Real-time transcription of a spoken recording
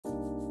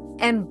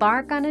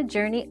Embark on a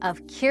journey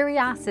of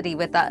curiosity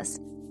with us.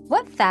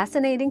 What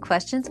fascinating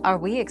questions are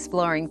we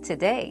exploring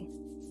today?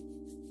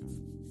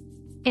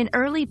 In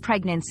early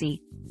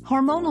pregnancy,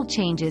 hormonal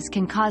changes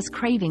can cause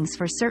cravings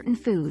for certain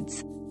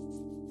foods.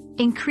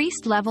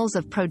 Increased levels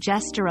of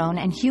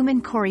progesterone and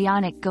human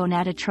chorionic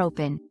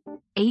gonadotropin,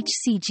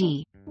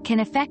 HCG, can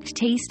affect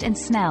taste and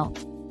smell,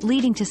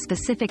 leading to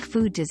specific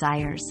food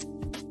desires.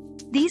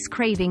 These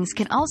cravings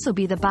can also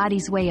be the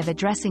body's way of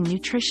addressing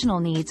nutritional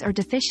needs or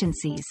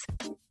deficiencies.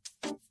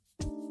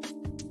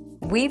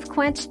 We've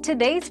quenched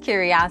today's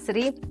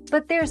curiosity,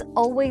 but there's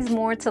always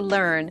more to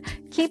learn.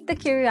 Keep the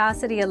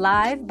curiosity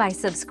alive by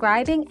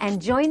subscribing and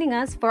joining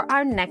us for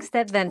our next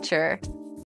adventure.